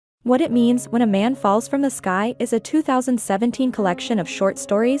What It Means When a Man Falls from the Sky is a 2017 collection of short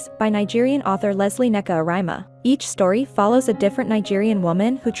stories by Nigerian author Lesley Nneka Arimah. Each story follows a different Nigerian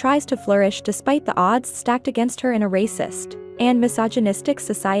woman who tries to flourish despite the odds stacked against her in a racist and misogynistic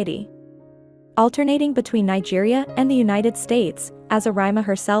society. Alternating between Nigeria and the United States, as Arimah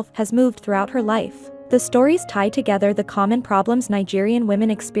herself has moved throughout her life, the stories tie together the common problems Nigerian women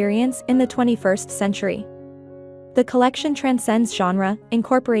experience in the 21st century. The collection transcends genre,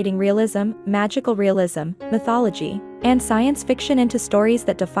 incorporating realism, magical realism, mythology, and science fiction into stories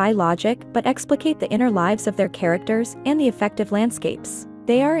that defy logic but explicate the inner lives of their characters and the effective landscapes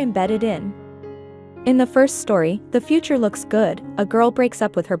they are embedded in. In the first story, the future looks good. A girl breaks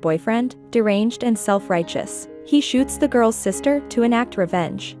up with her boyfriend, deranged and self-righteous. He shoots the girl's sister to enact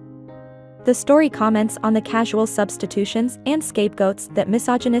revenge. The story comments on the casual substitutions and scapegoats that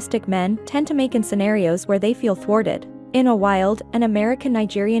misogynistic men tend to make in scenarios where they feel thwarted. In a wild, an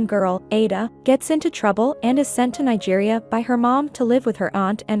American-Nigerian girl, Ada, gets into trouble and is sent to Nigeria by her mom to live with her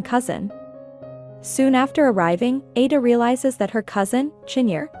aunt and cousin. Soon after arriving, Ada realizes that her cousin,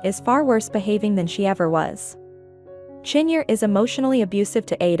 Chinyere, is far worse behaving than she ever was. Chinyere is emotionally abusive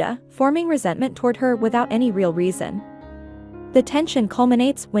to Ada, forming resentment toward her without any real reason. The tension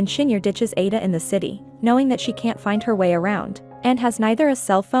culminates when Chinyere ditches Ada in the city, knowing that she can't find her way around, and has neither a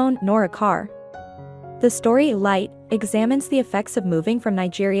cell phone nor a car. The story, Light, examines the effects of moving from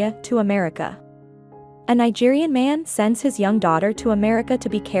Nigeria to America. A Nigerian man sends his young daughter to America to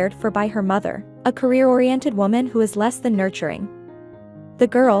be cared for by her mother, a career-oriented woman who is less than nurturing. The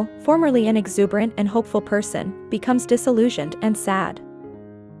girl, formerly an exuberant and hopeful person, becomes disillusioned and sad.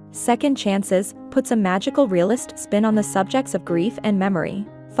 Second Chances puts a magical realist spin on the subjects of grief and memory,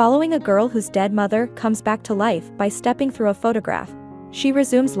 following a girl whose dead mother comes back to life by stepping through a photograph. She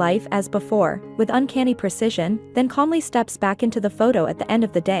resumes life as before, with uncanny precision, then calmly steps back into the photo at the end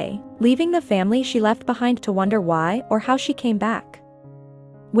of the day, leaving the family she left behind to wonder why or how she came back.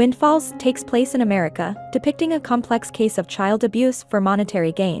 Windfalls takes place in America, depicting a complex case of child abuse for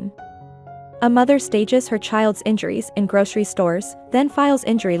monetary gain. A mother stages her child's injuries in grocery stores, then files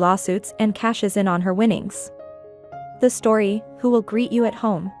injury lawsuits and cashes in on her winnings. The story, Who Will Greet You at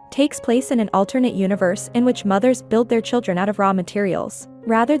Home, takes place in an alternate universe in which mothers build their children out of raw materials,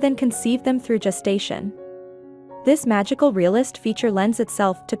 rather than conceive them through gestation. This magical realist feature lends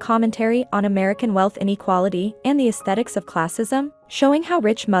itself to commentary on American wealth inequality and the aesthetics of classism, showing how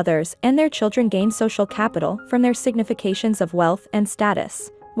rich mothers and their children gain social capital from their significations of wealth and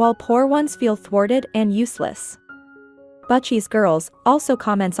status, while poor ones feel thwarted and useless. Buchi's Girls also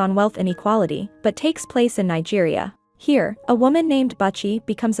comments on wealth inequality, but takes place in Nigeria. Here, a woman named Buchi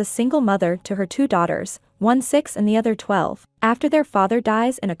becomes a single mother to her two daughters, one 6 and the other 12, after their father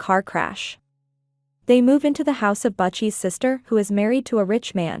dies in a car crash. They move into the house of Buchi's sister, who is married to a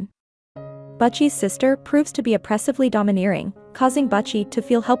rich man. Buchi's sister proves to be oppressively domineering, causing Buchi to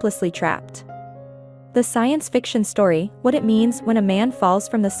feel helplessly trapped. The science fiction story, What It Means When a Man Falls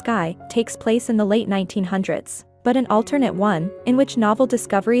from the Sky, takes place in the late 1900s, but an alternate one, in which novel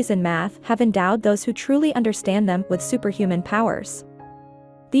discoveries in math have endowed those who truly understand them with superhuman powers.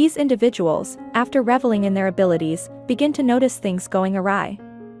 These individuals, after reveling in their abilities, begin to notice things going awry.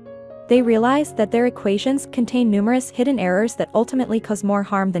 They realize that their equations contain numerous hidden errors that ultimately cause more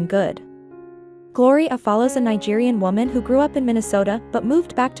harm than good. Gloria follows a Nigerian woman who grew up in Minnesota but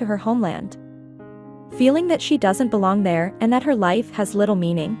moved back to her homeland. Feeling that she doesn't belong there and that her life has little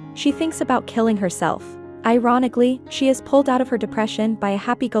meaning, she thinks about killing herself. Ironically, she is pulled out of her depression by a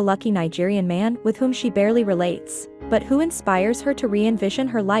happy-go-lucky Nigerian man with whom she barely relates, but who inspires her to re-envision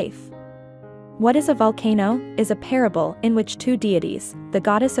her life. What is a Volcano is a parable in which two deities, the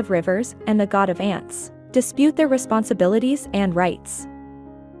goddess of rivers and the god of ants, dispute their responsibilities and rights.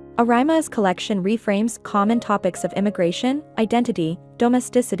 Arimah's collection reframes common topics of immigration, identity,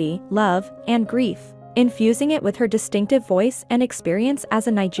 domesticity, love, and grief, infusing it with her distinctive voice and experience as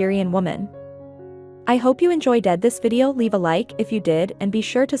a Nigerian woman. I hope you enjoyed this video. Leave a like if you did and be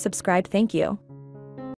sure to subscribe. Thank you.